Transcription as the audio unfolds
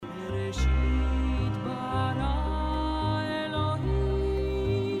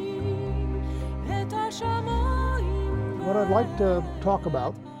What I'd like to talk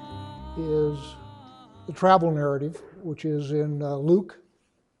about is the travel narrative, which is in Luke.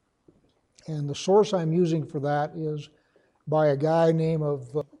 And the source I'm using for that is by a guy named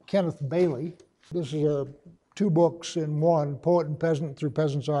Kenneth Bailey. This is two books in one, Poet and Peasant Through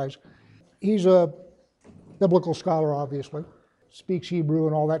Peasant's Eyes. He's a biblical scholar, obviously, speaks Hebrew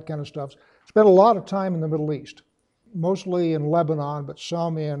and all that kind of stuff. Spent a lot of time in the Middle East, mostly in Lebanon, but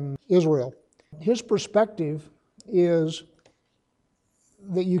some in Israel. His perspective is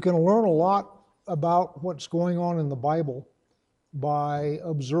that you can learn a lot about what's going on in the Bible by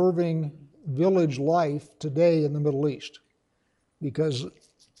observing village life today in the Middle East, because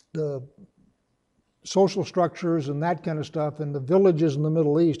the social structures and that kind of stuff in the villages in the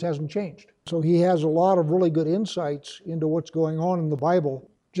Middle East hasn't changed. So he has a lot of really good insights into what's going on in the Bible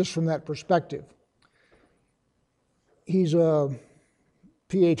just from that perspective. He's a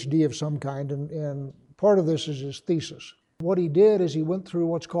PhD of some kind, and part of this is his thesis. What he did is he went through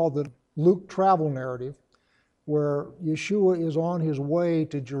what's called the Luke travel narrative, where Yeshua is on his way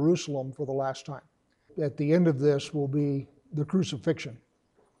to Jerusalem for the last time. At the end of this will be the crucifixion.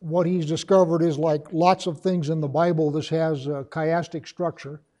 What he's discovered is, like lots of things in the Bible, this has a chiastic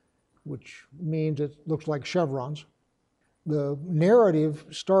structure, which means it looks like chevrons. The narrative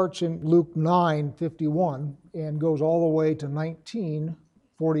starts in Luke 9:51 and goes all the way to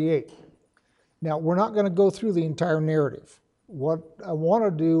 19:48. Now, we're not going to go through the entire narrative. What I want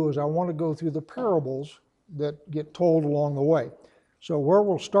to do is I want to go through the parables that get told along the way. So where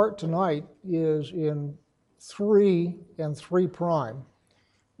we'll start tonight is in 3 and 3 prime,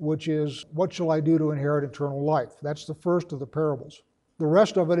 which is, what shall I do to inherit eternal life? That's the first of the parables. The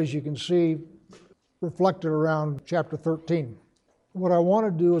rest of it, as you can see, reflected around chapter 13. What I want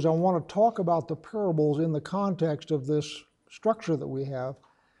to do is I want to talk about the parables in the context of this structure that we have,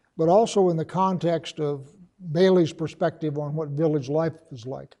 but also in the context of Bailey's perspective on what village life is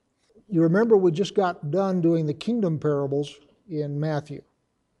like. You remember we just got done doing the kingdom parables in Matthew.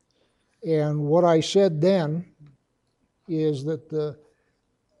 And what I said then is that the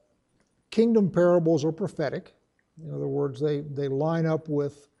kingdom parables are prophetic. In other words, they line up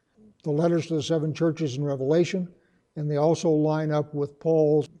with the letters to the 7 churches in Revelation, and they also line up with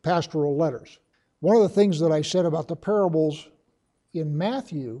Paul's pastoral letters. One of the things that I said about the parables in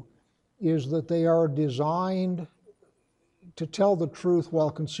Matthew is that they are designed to tell the truth while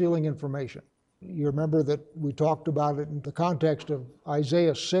concealing information. You remember that we talked about it in the context of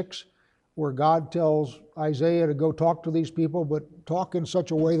Isaiah 6, where God tells Isaiah to go talk to these people, but talk in such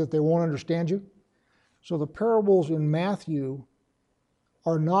a way that they won't understand you. So the parables in Matthew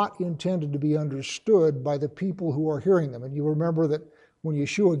are not intended to be understood by the people who are hearing them. And you remember that when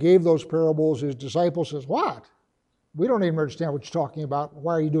Yeshua gave those parables, his disciples says, "What? We don't even understand what you're talking about.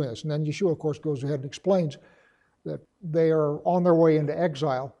 Why are you doing this?" And then Yeshua, of course, goes ahead and explains that they are on their way into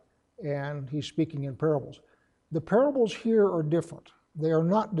exile, and he's speaking in parables. The parables here are different. They are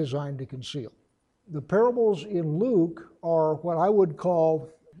not designed to conceal. The parables in Luke are what I would call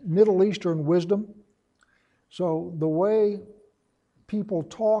Middle Eastern wisdom. So the way people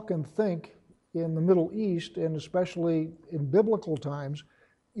talk and think in the Middle East, and especially in biblical times,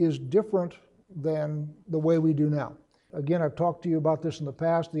 is different than the way we do now. Again, I've talked to you about this in the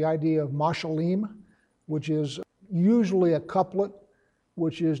past, the idea of mashalim, which is usually a couplet,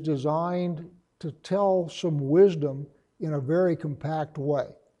 which is designed to tell some wisdom in a very compact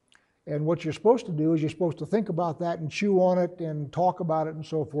way. And what you're supposed to do is you're supposed to think about that and chew on it and talk about it and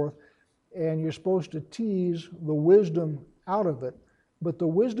so forth, and you're supposed to tease the wisdom out of it, but the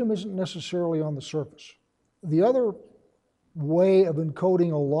wisdom isn't necessarily on the surface. The other way of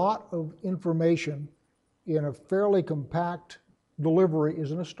encoding a lot of information in a fairly compact delivery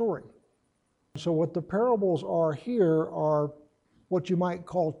is in a story. So what the parables are here are what you might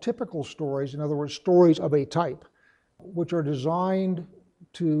call typical stories, in other words, stories of a type, which are designed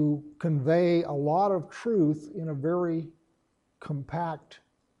to convey a lot of truth in a very compact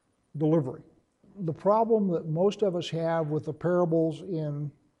delivery. The problem that most of us have with the parables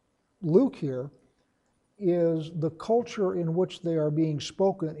in Luke here is the culture in which they are being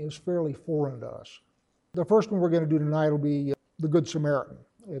spoken is fairly foreign to us. The first one we're going to do tonight will be the Good Samaritan.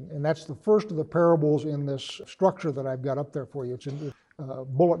 And that's the first of the parables in this structure that I've got up there for you. It's in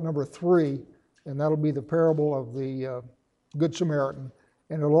bullet number 3, and that'll be the parable of the Good Samaritan.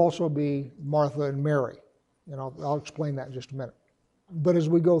 And it'll also be Martha and Mary. And I'll explain that in just a minute. But as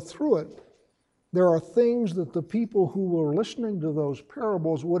we go through it, there are things that the people who were listening to those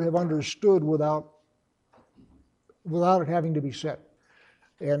parables would have understood without it having to be said.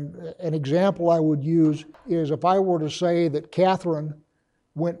 And an example I would use is if I were to say that Catherine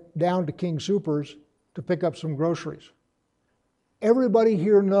went down to King Soopers to pick up some groceries. Everybody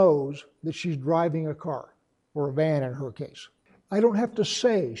here knows that she's driving a car, or a van in her case. I don't have to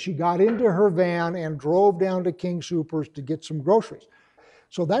say she got into her van and drove down to King Soopers to get some groceries.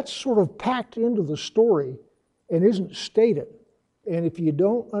 So that's sort of packed into the story and isn't stated. And if you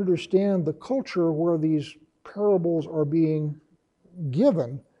don't understand the culture where these parables are being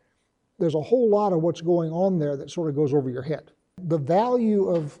given, there's a whole lot of what's going on there that sort of goes over your head. The value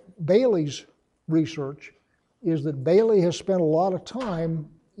of Bailey's research is that Bailey has spent a lot of time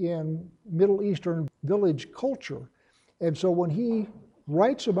in Middle Eastern village culture. And so when he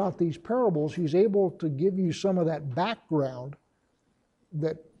writes about these parables, he's able to give you some of that background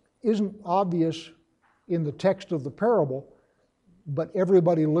that isn't obvious in the text of the parable, but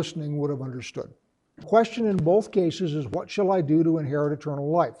everybody listening would have understood. The question in both cases is, what shall I do to inherit eternal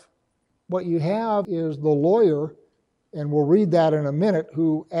life? What you have is the lawyer, and we'll read that in a minute,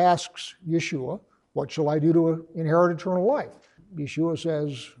 who asks Yeshua, what shall I do to inherit eternal life? Yeshua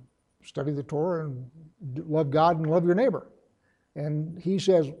says, study the Torah and love God and love your neighbor. And he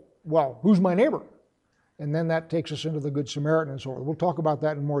says, well, who's my neighbor? And then that takes us into the Good Samaritan and so on. We'll talk about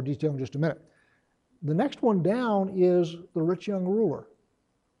that in more detail in just a minute. The next one down is the rich young ruler.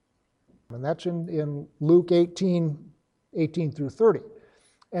 And that's in Luke 18 through 30.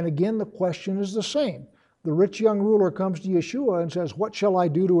 And again, the question is the same. The rich young ruler comes to Yeshua and says, what shall I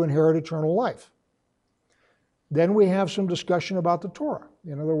do to inherit eternal life? Then we have some discussion about the Torah.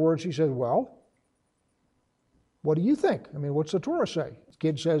 In other words, he says, well, what do you think? I mean, what's the Torah say? The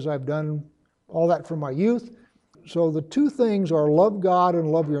kid says, I've done all that from my youth. So the two things are love God and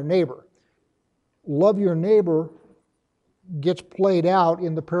love your neighbor. Love your neighbor gets played out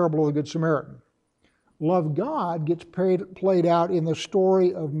in the parable of the Good Samaritan. Love God gets played out in the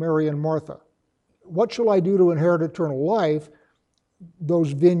story of Mary and Martha. What shall I do to inherit eternal life?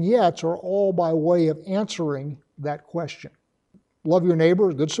 Those vignettes are all by way of answering that question. Love your neighbor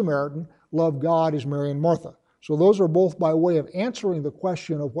is Good Samaritan. Love God is Mary and Martha. So those are both by way of answering the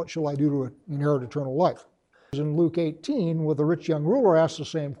question of what shall I do to inherit eternal life. In Luke 18, where the rich young ruler asks the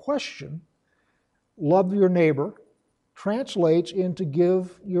same question, love your neighbor translates into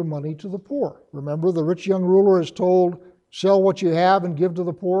give your money to the poor. Remember, the rich young ruler is told, sell what you have and give to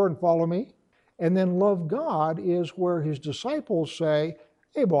the poor and follow me. And then love God is where his disciples say,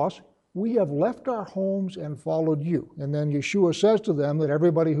 hey boss, we have left our homes and followed you. And then Yeshua says to them that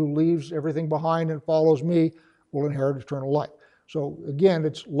everybody who leaves everything behind and follows me will inherit eternal life. So again,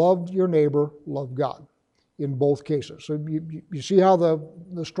 it's love your neighbor, love God in both cases. So you see how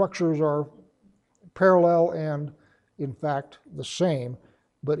the structures are parallel and in fact the same,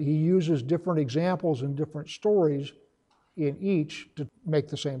 but he uses different examples and different stories in each to make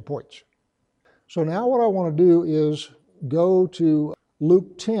the same points. So now what I want to do is go to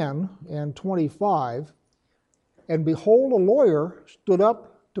Luke 10 and 25, and behold, a lawyer stood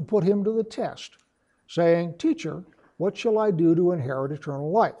up to put him to the test, saying, Teacher, what shall I do to inherit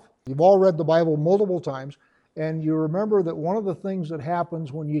eternal life? You've all read the Bible multiple times, and you remember that one of the things that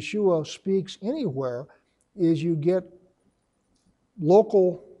happens when Yeshua speaks anywhere is you get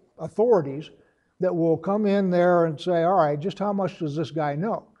local authorities that will come in there and say, all right, just how much does this guy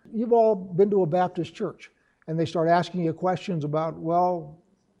know? You've all been to a Baptist church, and they start asking you questions about, well,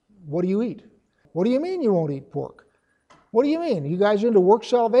 what do you eat? What do you mean you won't eat pork? What do you mean? You guys into work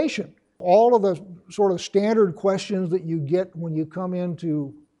salvation? All of the sort of standard questions that you get when you come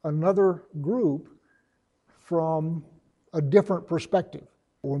into another group from a different perspective.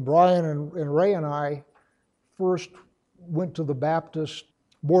 When Brian and Ray and I first went to the Baptist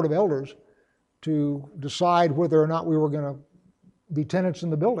Board of Elders to decide whether or not we were going to be tenants in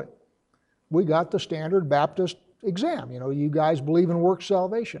the building, we got the standard Baptist exam. You know, you guys believe in work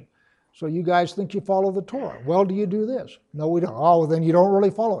salvation, so you guys think you follow the Torah. Well, do you do this? No, we don't. Oh, well, then you don't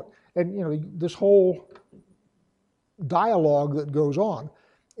really follow it. And you know, this whole dialogue that goes on.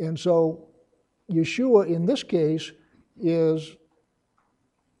 And so Yeshua in this case is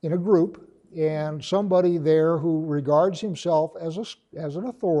in a group, and somebody there who regards himself as an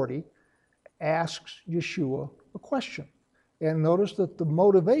authority asks Yeshua a question. And notice that the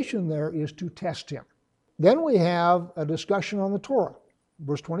motivation there is to test him. Then we have a discussion on the Torah.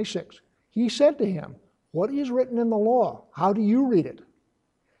 Verse 26. He said to him, what is written in the law? How do you read it?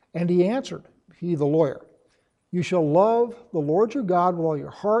 And he answered, he the lawyer, you shall love the Lord your God with all your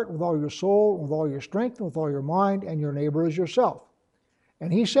heart, with all your soul, with all your strength, and with all your mind, and your neighbor as yourself.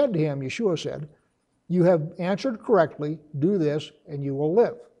 And he said to him, Yeshua said, you have answered correctly, do this, and you will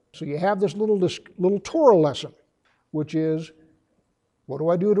live. So you have this little Torah lesson, which is, what do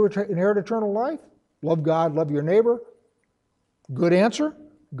I do to inherit eternal life? Love God, love your neighbor. Good answer,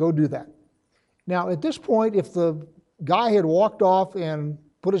 go do that. Now at this point, if the guy had walked off and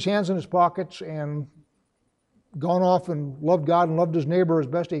put his hands in his pockets and gone off and loved God and loved his neighbor as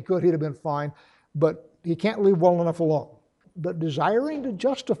best he could, he'd have been fine. But he can't leave well enough alone. But desiring to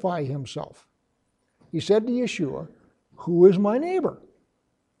justify himself, he said to Yeshua, "Who is my neighbor?"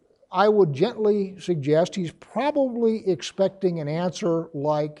 I would gently suggest he's probably expecting an answer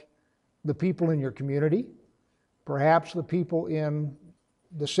like the people in your community, perhaps the people in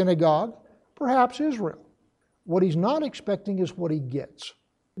the synagogue, perhaps Israel. What he's not expecting is what he gets.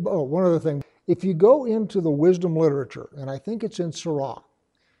 Oh, one other thing. If you go into the wisdom literature, and I think it's in Sirach,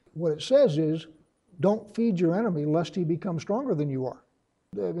 what it says is, don't feed your enemy lest he become stronger than you are.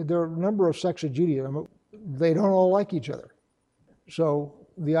 There are a number of sects of Judaism. They don't all like each other. So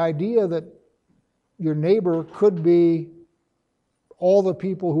the idea that your neighbor could be all the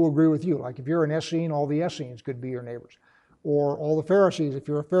people who agree with you, like if you're an Essene, all the Essenes could be your neighbors, or all the Pharisees if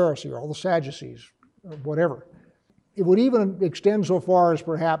you're a Pharisee, or all the Sadducees, or whatever. It would even extend so far as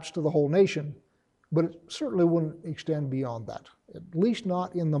perhaps to the whole nation, but it certainly wouldn't extend beyond that, at least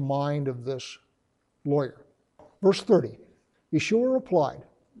not in the mind of this lawyer. Verse 30, Yeshua replied,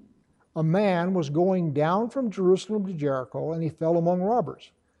 "A man was going down from Jerusalem to Jericho, and he fell among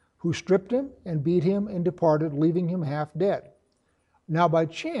robbers, who stripped him and beat him and departed, leaving him half dead. Now by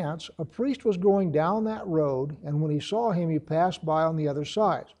chance a priest was going down that road, and when he saw him, he passed by on the other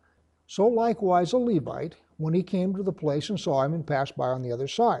side. So likewise a Levite, when he came to the place and saw him, and passed by on the other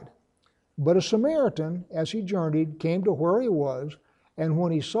side. But a Samaritan, as he journeyed, came to where he was, and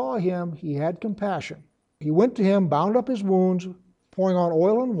when he saw him, he had compassion. He went to him, bound up his wounds, pouring on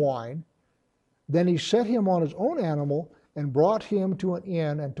oil and wine. Then he set him on his own animal and brought him to an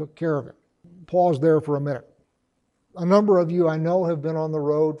inn and took care of him." Pause there for a minute. A number of you I know have been on the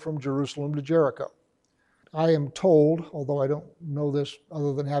road from Jerusalem to Jericho. I am told, although I don't know this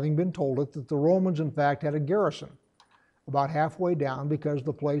other than having been told it, that the Romans in fact had a garrison about halfway down because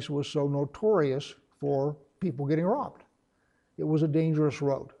the place was so notorious for people getting robbed. It was a dangerous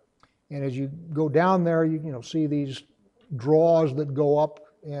road. And as you go down there, you see these draws that go up,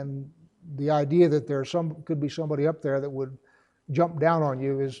 and the idea that could be somebody up there that would jump down on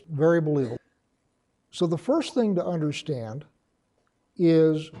you is very believable. So the first thing to understand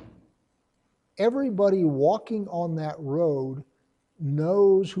is everybody walking on that road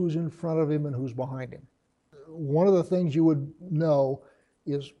knows who's in front of him and who's behind him. One of the things you would know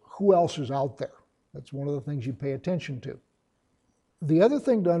is who else is out there. That's one of the things you pay attention to. The other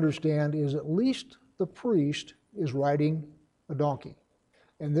thing to understand is at least the priest is riding a donkey.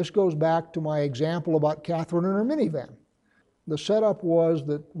 And this goes back to my example about Catherine and her minivan. The setup was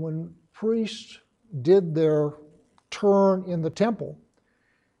that when priests did their turn in the temple,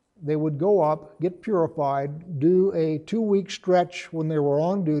 they would go up, get purified, do a 2-week stretch when they were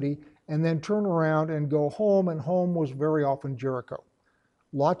on duty, and then turn around and go home, and home was very often Jericho.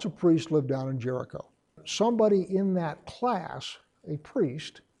 Lots of priests lived down in Jericho. Somebody in that class, a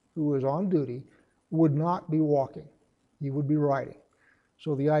priest who was on duty, would not be walking. He would be riding.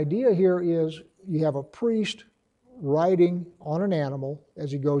 So the idea here is you have a priest riding on an animal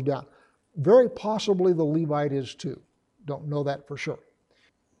as he goes down. Very possibly the Levite is too. Don't know that for sure.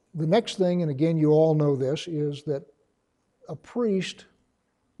 The next thing, and again you all know this, is that a priest,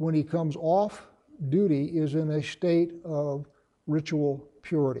 when he comes off duty, is in a state of ritual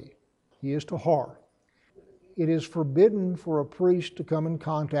purity. He is tahar. It is forbidden for a priest to come in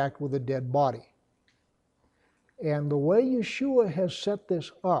contact with a dead body. And the way Yeshua has set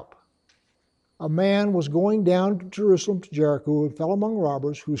this up, a man was going down to Jerusalem to Jericho and fell among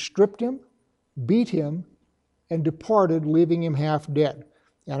robbers who stripped him, beat him, and departed, leaving him half dead.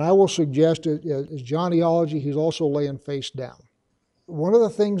 And I will suggest, as Johnnyology, he's also laying face down. One of the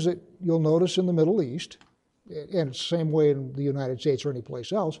things that you'll notice in the Middle East, and it's the same way in the United States or any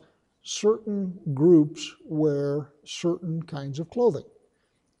place else, certain groups wear certain kinds of clothing.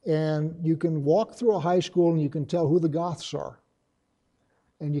 And you can walk through a high school and you can tell who the Goths are.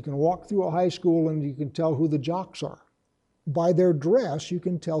 And you can walk through a high school and you can tell who the jocks are. By their dress, you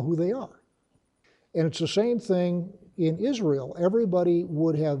can tell who they are. And it's the same thing in Israel. Everybody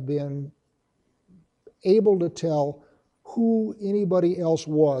would have been able to tell who anybody else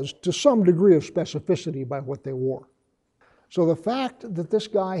was to some degree of specificity by what they wore. So the fact that this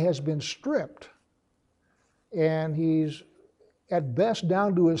guy has been stripped and he's at best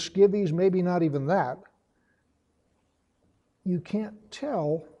down to his skivvies, maybe not even that, you can't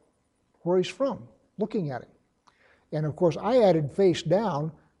tell where he's from looking at him. And of course, I added face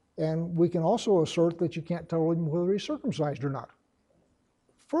down, and we can also assert that you can't tell him whether he's circumcised or not.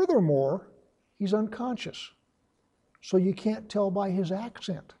 Furthermore, he's unconscious, so you can't tell by his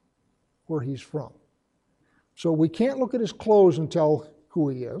accent where he's from. So we can't look at his clothes and tell who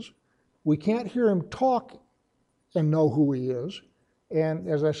he is. We can't hear him talk and know who he is. And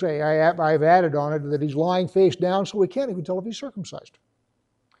as I say, I've added on it that he's lying face down, so we can't even tell if he's circumcised.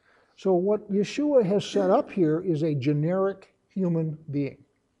 So what Yeshua has set up here is a generic human being.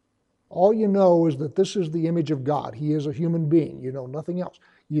 All you know is that this is the image of God. He is a human being. You know nothing else.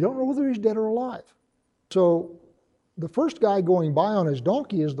 You don't know whether he's dead or alive. So the first guy going by on his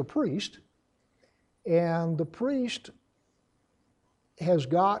donkey is the priest, and the priest has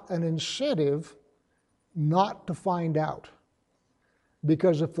got an incentive not to find out.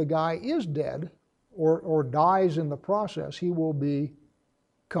 Because if the guy is dead or dies in the process, he will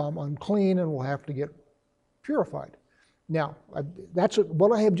become unclean and will have to get purified. Now,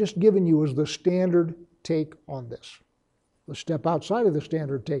 what I have just given you is the standard take on this. Let's step outside of the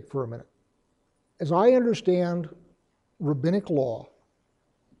standard take for a minute. As I understand rabbinic law,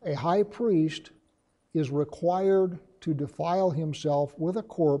 a high priest is required to defile himself with a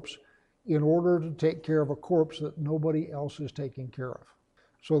corpse in order to take care of a corpse that nobody else is taking care of.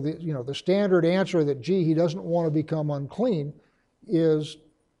 So the standard answer that, gee, he doesn't want to become unclean is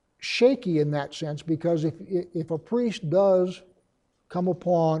shaky in that sense, because if a priest does come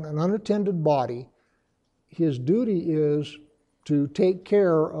upon an unattended body, his duty is to take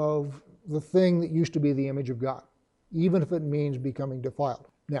care of the thing that used to be the image of God, even if it means becoming defiled.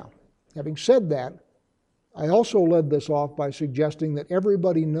 Now, having said that, I also led this off by suggesting that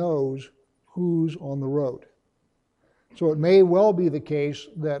everybody knows who's on the road. So it may well be the case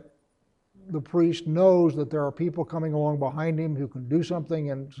that the priest knows that there are people coming along behind him who can do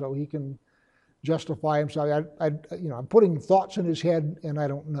something, and so he can justify himself. I'm putting thoughts in his head, and I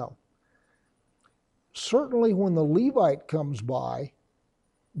don't know. Certainly when the Levite comes by,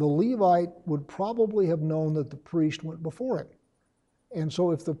 the Levite would probably have known that the priest went before him. And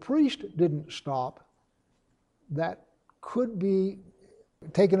so if the priest didn't stop, that could be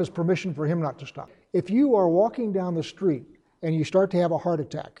taken as permission for him not to stop. If you are walking down the street and you start to have a heart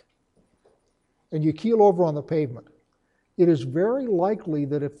attack and you keel over on the pavement, it is very likely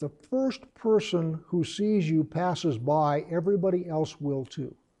that if the first person who sees you passes by, everybody else will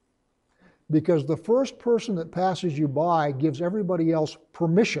too. Because the first person that passes you by gives everybody else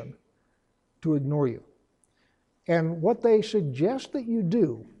permission to ignore you. And what they suggest that you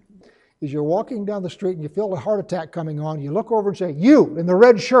do is you're walking down the street and you feel a heart attack coming on, you look over and say, "You in the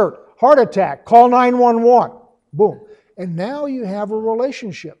red shirt, heart attack, call 911. Boom. And now you have a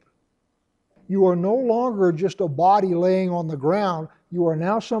relationship. You are no longer just a body laying on the ground. You are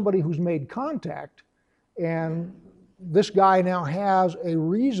now somebody who's made contact, and this guy now has a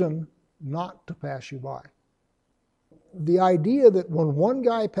reason not to pass you by. The idea that when one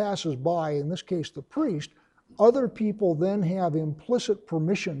guy passes by, in this case the priest, other people then have implicit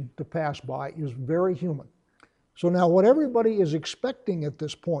permission to pass by is very human. So now what everybody is expecting at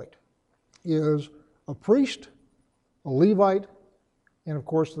this point is a priest, a Levite, and of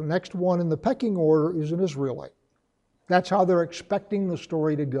course the next one in the pecking order is an Israelite. That's how they're expecting the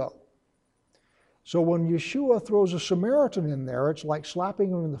story to go. So when Yeshua throws a Samaritan in there, it's like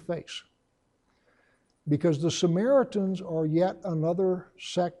slapping him in the face. Because the Samaritans are yet another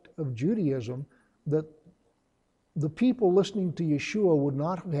sect of Judaism that the people listening to Yeshua would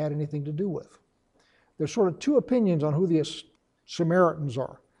not have had anything to do with. There's sort of two opinions on who the Samaritans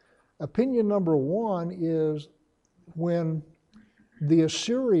are. Opinion number one is when the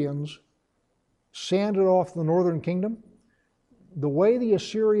Assyrians sanded off the northern kingdom, the way the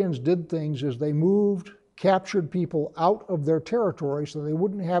Assyrians did things is they moved captured people out of their territory so they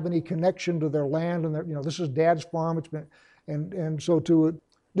wouldn't have any connection to their land and their, this is Dad's farm. It's been, and so to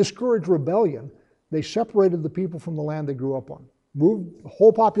discourage rebellion, they separated the people from the land they grew up on, moved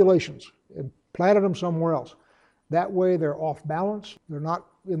whole populations and planted them somewhere else. That way they're off balance, they're not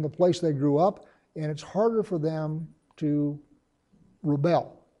in the place they grew up, and it's harder for them to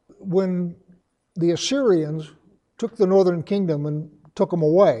rebel. When the Assyrians took the northern kingdom and took them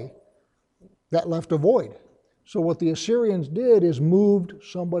away, that left a void. So what the Assyrians did is moved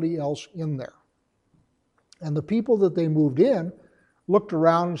somebody else in there. And the people that they moved in looked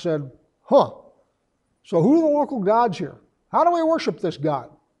around and said, so who are the local gods here? How do we worship this God?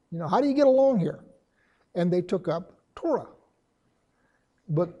 How do you get along here? And they took up Torah.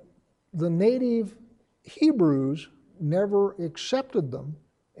 But the native Hebrews never accepted them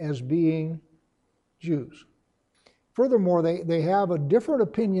as being Jews. Furthermore, they have a different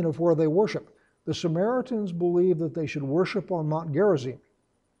opinion of where they worship. The Samaritans believe that they should worship on Mount Gerizim,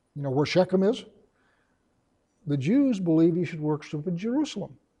 where Shechem is. The Jews believe you should worship in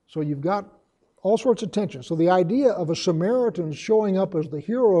Jerusalem. So you've got all sorts of tension. So the idea of a Samaritan showing up as the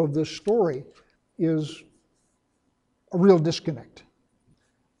hero of this story is a real disconnect.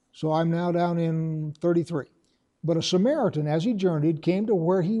 So I'm now down in 33. But a Samaritan, as he journeyed, came to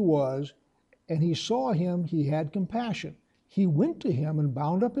where he was, and he saw him, he had compassion. He went to him and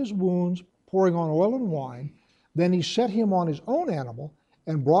bound up his wounds, pouring on oil and wine. Then he set him on his own animal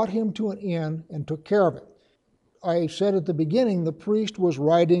and brought him to an inn and took care of it. I said at the beginning, the priest was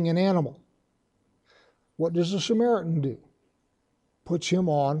riding an animal. What does the Samaritan do? Puts him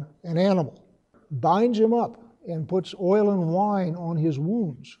on an animal, binds him up, and puts oil and wine on his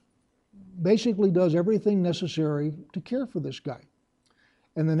wounds. Basically does everything necessary to care for this guy.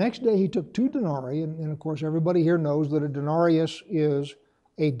 And the next day he took 2 denarii, and of course everybody here knows that a denarius is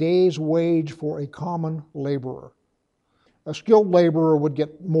a day's wage for a common laborer. A skilled laborer would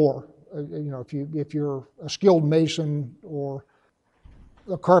get more. If you're a skilled mason or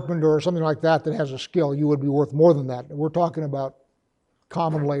a carpenter or something like that that has a skill, you would be worth more than that. We're talking about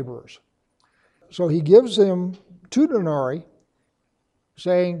common laborers. So he gives him 2 denarii,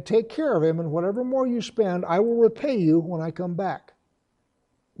 saying, take care of him, and whatever more you spend, I will repay you when I come back.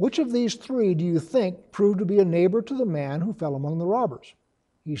 Which of these 3 do you think proved to be a neighbor to the man who fell among the robbers?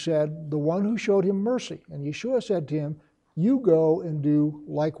 He said, the one who showed him mercy. And Yeshua said to him, you go and do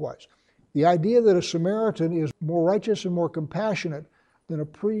likewise. The idea that a Samaritan is more righteous and more compassionate than a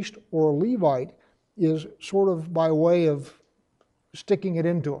priest or a Levite is sort of by way of sticking it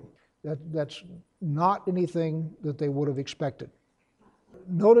into him. That's not anything that they would have expected.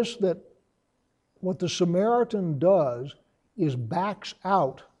 Notice that what the Samaritan does is backs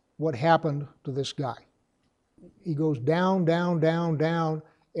out what happened to this guy. He goes down, down, down, down,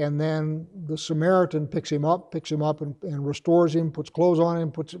 and then the Samaritan picks him up and restores him, puts clothes on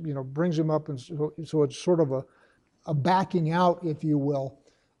him, brings him up, and so it's sort of a backing out, if you will,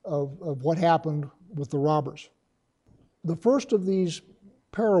 of what happened with the robbers. The first of these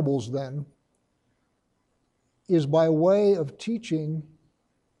parables, then, is by way of teaching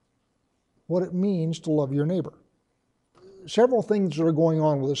what it means to love your neighbor. Several things that are going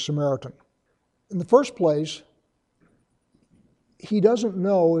on with this Samaritan. In the first place, he doesn't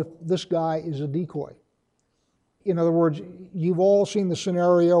know if this guy is a decoy. In other words, you've all seen the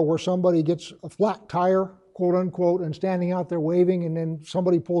scenario where somebody gets a flat tire, quote unquote, and standing out there waving, and then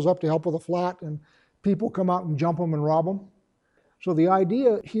somebody pulls up to help with a flat, and people come out and jump them and rob them. So the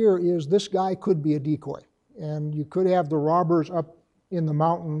idea here is this guy could be a decoy, and you could have the robbers up in the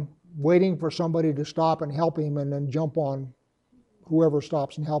mountain waiting for somebody to stop and help him, and then jump on whoever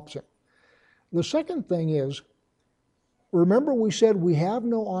stops and helps him. The second thing is, remember we said we have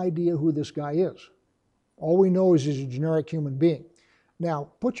no idea who this guy is. All we know is he's a generic human being. Now,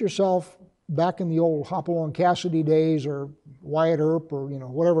 put yourself back in the old Hopalong Cassidy days, or Wyatt Earp, or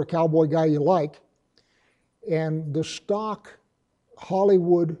whatever cowboy guy you like, and the stock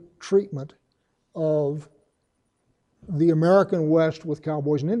Hollywood treatment of the American West with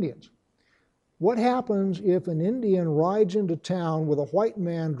cowboys and Indians. What happens if an Indian rides into town with a white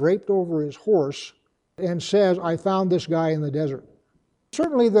man draped over his horse and says, I found this guy in the desert?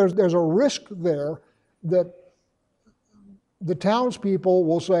 Certainly there's a risk there that the townspeople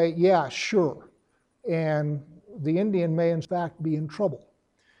will say, yeah, sure, and the Indian may in fact be in trouble.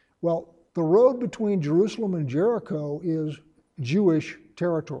 Well, the road between Jerusalem and Jericho is Jewish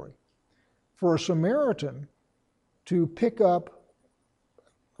territory. For a Samaritan to pick up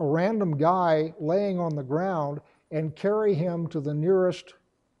a random guy laying on the ground and carry him to the nearest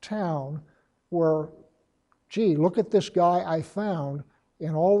town where, gee, look at this guy I found,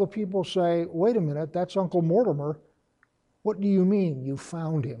 and all the people say, wait a minute, that's Uncle Mortimer. What do you mean you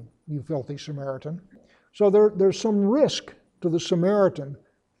found him, you filthy Samaritan? So there's some risk to the Samaritan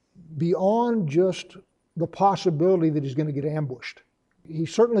beyond just the possibility that he's going to get ambushed. He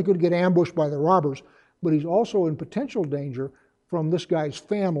certainly could get ambushed by the robbers, but he's also in potential danger from this guy's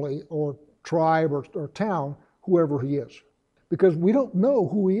family or tribe or town, whoever he is. Because we don't know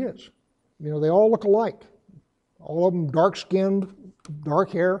who he is. They all look alike. All of them dark-skinned,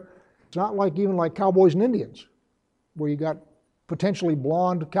 dark hair. It's not even like cowboys and Indians, where you got potentially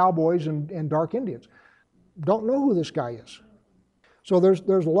blonde cowboys and dark Indians. Don't know who this guy is. So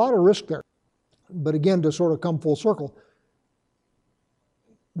there's a lot of risk there. But again, to sort of come full circle,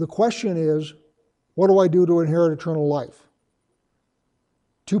 the question is, what do I do to inherit eternal life?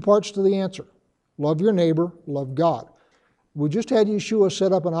 2 parts to the answer. Love your neighbor, love God. We just had Yeshua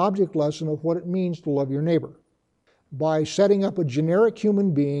set up an object lesson of what it means to love your neighbor by setting up a generic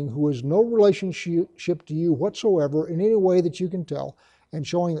human being who has no relationship to you whatsoever in any way that you can tell, and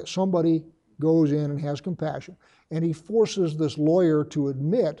showing that somebody goes in and has compassion. And he forces this lawyer to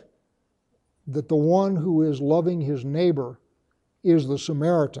admit that the one who is loving his neighbor is the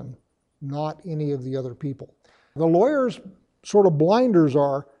Samaritan, not any of the other people. The lawyer's sort of blinders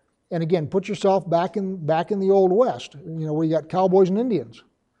are, and again, put yourself back in the Old West, where you got cowboys and Indians.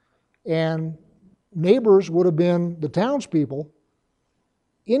 And neighbors would have been the townspeople,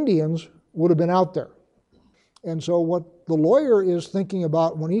 Indians would have been out there. And so what the lawyer is thinking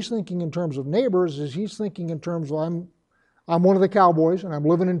about when he's thinking in terms of neighbors is he's thinking in terms of I'm one of the cowboys and I'm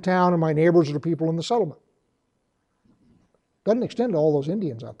living in town and my neighbors are the people in the settlement. Doesn't extend to all those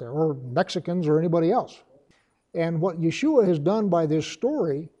Indians out there or Mexicans or anybody else. And what Yeshua has done by this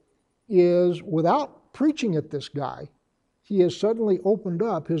story is, without preaching at this guy, he has suddenly opened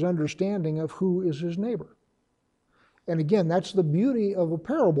up his understanding of who is his neighbor. And again, that's the beauty of a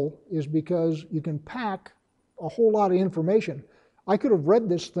parable, is because you can pack a whole lot of information. I could have read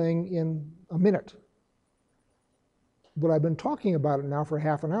this thing in a minute, but I've been talking about it now for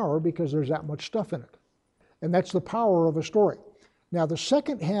half an hour because there's that much stuff in it. And that's the power of a story. Now, the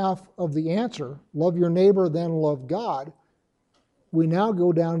second half of the answer, love your neighbor, then love God, we now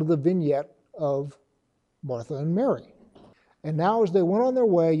go down to the vignette of Martha and Mary. And now as they went on their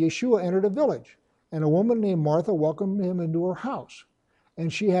way, Yeshua entered a village, and a woman named Martha welcomed him into her house.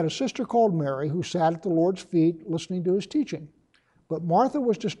 And she had a sister called Mary who sat at the Lord's feet listening to his teaching. But Martha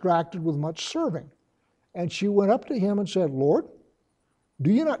was distracted with much serving. And she went up to him and said, Lord,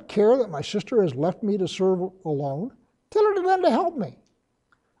 do you not care that my sister has left me to serve alone? Tell her then to help me.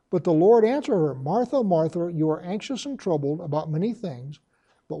 But the Lord answered her, Martha, Martha, you are anxious and troubled about many things,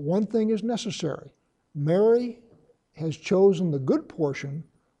 but one thing is necessary. Mary has chosen the good portion,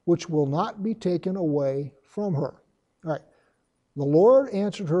 which will not be taken away from her. All right. The Lord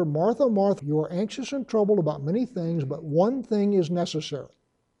answered her, Martha, Martha, you are anxious and troubled about many things, but one thing is necessary.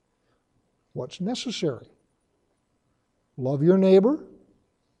 What's necessary? Love your neighbor,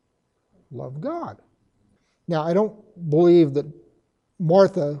 love God. Now, I don't believe that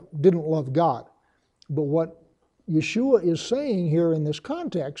Martha didn't love God, but what Yeshua is saying here in this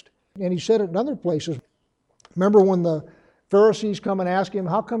context, and he said it in other places. Remember when the Pharisees come and ask him,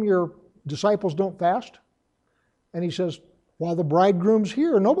 how come your disciples don't fast? And he says, while the bridegroom's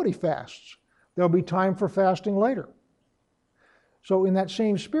here, nobody fasts. There'll be time for fasting later. So in that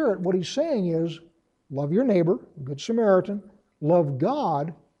same spirit, what he's saying is, love your neighbor, Good Samaritan, love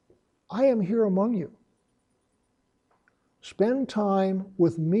God, I am here among you. Spend time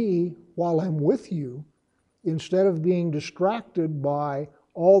with me while I'm with you, instead of being distracted by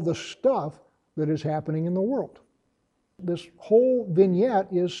all the stuff that is happening in the world. This whole vignette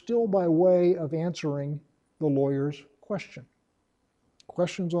is still by way of answering the lawyer's question.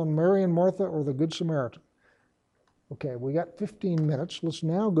 Questions on Mary and Martha or the Good Samaritan? Okay, we got 15 minutes. Let's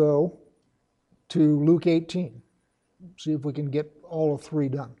now go to Luke 18. See if we can get all of 3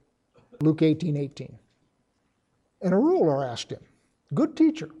 done. Luke 18:18. And a ruler asked him, Good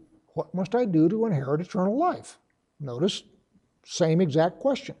teacher, what must I do to inherit eternal life? Notice, same exact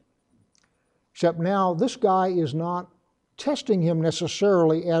question. Except now this guy is not testing him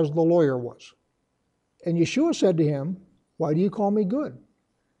necessarily as the lawyer was. And Yeshua said to him, Why do you call me good?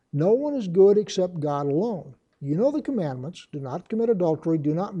 No one is good except God alone. You know the commandments: do not commit adultery,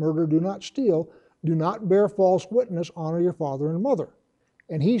 do not murder, do not steal, do not bear false witness, honor your father and mother.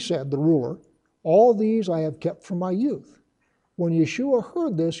 And he said, the ruler, All these I have kept from my youth. When Yeshua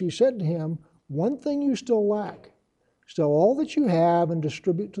heard this, he said to him, One thing you still lack. Sell all that you have and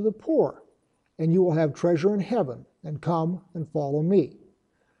distribute to the poor, and you will have treasure in heaven, and come and follow me.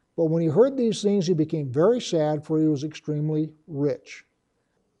 But when he heard these things, he became very sad, for he was extremely rich.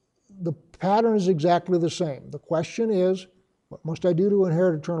 The pattern is exactly the same. The question is, what must I do to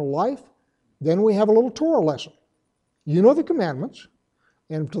inherit eternal life? Then we have a little Torah lesson. You know the commandments.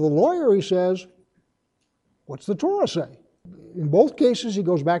 And to the lawyer he says, what's the Torah say? In both cases he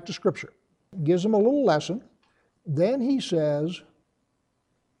goes back to Scripture. Gives him a little lesson. Then he says,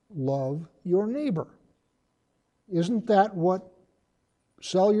 love your neighbor. Isn't that what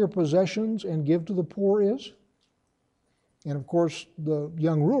sell your possessions and give to the poor is? And of course, the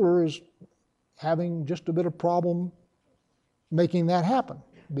young ruler is having just a bit of problem making that happen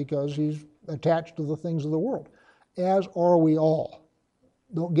because he's attached to the things of the world, as are we all.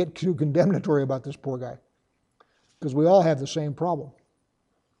 Don't get too condemnatory about this poor guy, because we all have the same problem.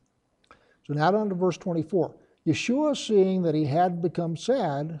 So now down to verse 24. Yeshua, seeing that he had become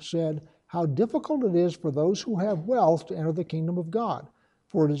sad, said, How difficult it is for those who have wealth to enter the kingdom of God.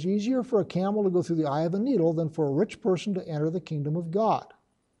 For it is easier for a camel to go through the eye of a needle than for a rich person to enter the kingdom of God.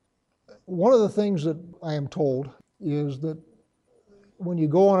 One of the things that I am told is that when you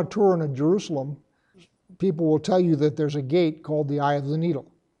go on a tour in Jerusalem, people will tell you that there's a gate called the eye of the needle,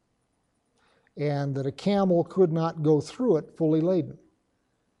 and that a camel could not go through it fully laden.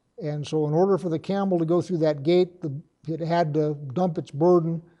 And so in order for the camel to go through that gate, it had to dump its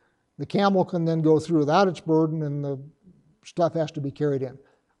burden. The camel can then go through without its burden, and the stuff has to be carried in.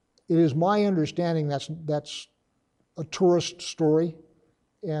 It is my understanding that's a tourist story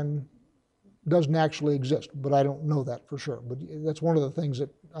and doesn't actually exist, but I don't know that for sure. But that's one of the things that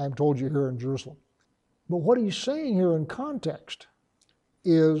I'm told you here in Jerusalem. But what he's saying here in context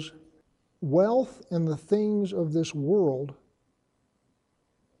is wealth and the things of this world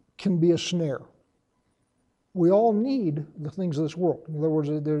can be a snare. We all need the things of this world. In other words,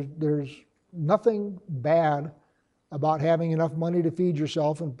 there's nothing bad about having enough money to feed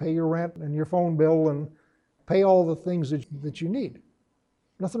yourself and pay your rent and your phone bill and pay all the things that you need.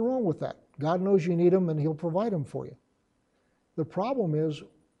 Nothing wrong with that. God knows you need them and He'll provide them for you. The problem is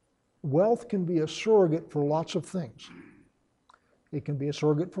wealth can be a surrogate for lots of things. It can be a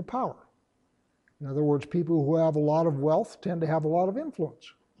surrogate for power. In other words, people who have a lot of wealth tend to have a lot of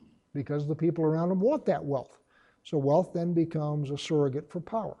influence because the people around them want that wealth. So wealth then becomes a surrogate for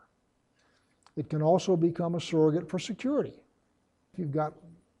power. It can also become a surrogate for security. If you've got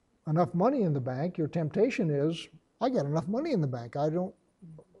enough money in the bank, your temptation is, I got enough money in the bank. I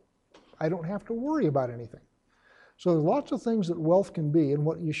don't have to worry about anything. So there's lots of things that wealth can be, and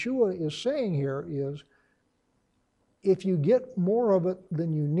what Yeshua is saying here is, if you get more of it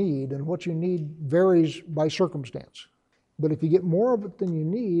than you need, and what you need varies by circumstance, but if you get more of it than you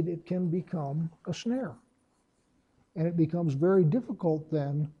need, it can become a snare. And it becomes very difficult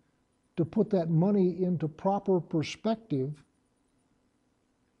then to put that money into proper perspective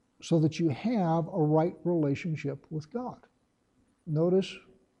so that you have a right relationship with God. Notice,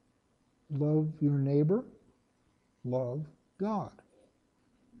 love your neighbor, love God.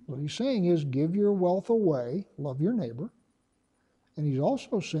 What he's saying is give your wealth away, love your neighbor. And he's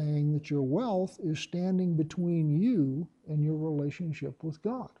also saying that your wealth is standing between you and your relationship with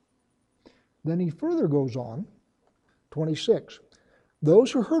God. Then he further goes on, 26.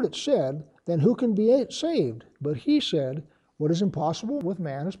 Those who heard it said, then who can be saved? But he said, what is impossible with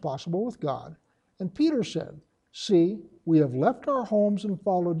man is possible with God. And Peter said, see, we have left our homes and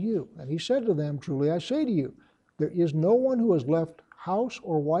followed you. And he said to them, truly I say to you, there is no one who has left house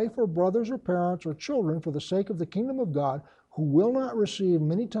or wife or brothers or parents or children for the sake of the kingdom of God who will not receive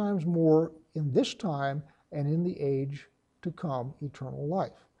many times more in this time and in the age to come eternal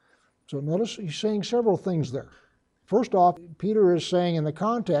life. So notice he's saying several things there. First off, Peter is saying in the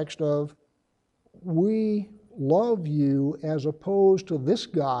context of, we love you as opposed to this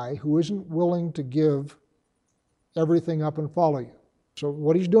guy who isn't willing to give everything up and follow you. So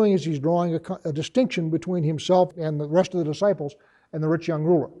what he's doing is he's drawing a distinction between himself and the rest of the disciples and the rich young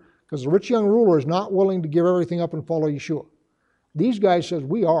ruler. Because the rich young ruler is not willing to give everything up and follow Yeshua. These guys says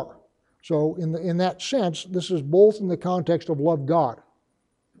we are. So in that sense, this is both in the context of love God.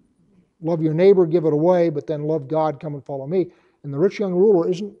 Love your neighbor, give it away, but then love God, come and follow me. And the rich young ruler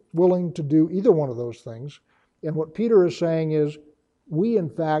isn't willing to do either one of those things. And what Peter is saying is, we in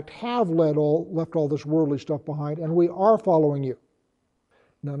fact have left all this worldly stuff behind, and we are following you.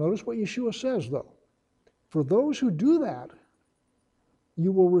 Now notice what Yeshua says though. For those who do that,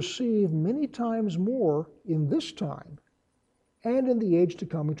 you will receive many times more in this time and in the age to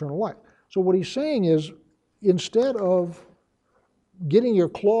come eternal life. So what he's saying is, instead of getting your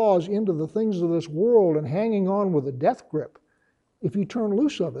claws into the things of this world and hanging on with a death grip, if you turn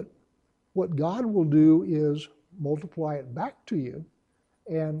loose of it, what God will do is multiply it back to you,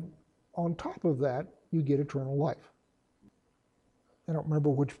 and on top of that, you get eternal life. I don't remember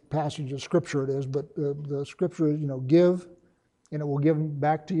which passage of Scripture it is, but the Scripture is, give, and it will give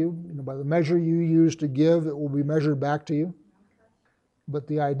back to you. By the measure you use to give, it will be measured back to you. But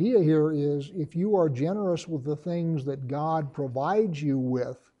the idea here is, if you are generous with the things that God provides you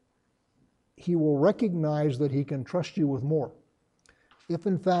with, He will recognize that He can trust you with more. If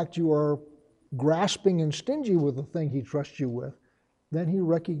in fact you are grasping and stingy with the thing He trusts you with, then He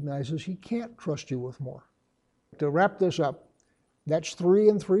recognizes He can't trust you with more. To wrap this up, that's 3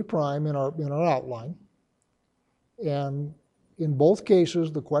 and 3 prime in our outline. And in both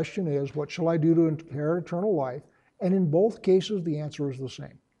cases, the question is, what shall I do to inherit eternal life? And in both cases, the answer is the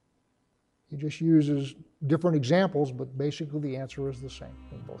same. He just uses different examples, but basically the answer is the same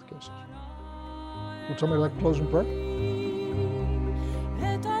in both cases. Would somebody like to close in prayer?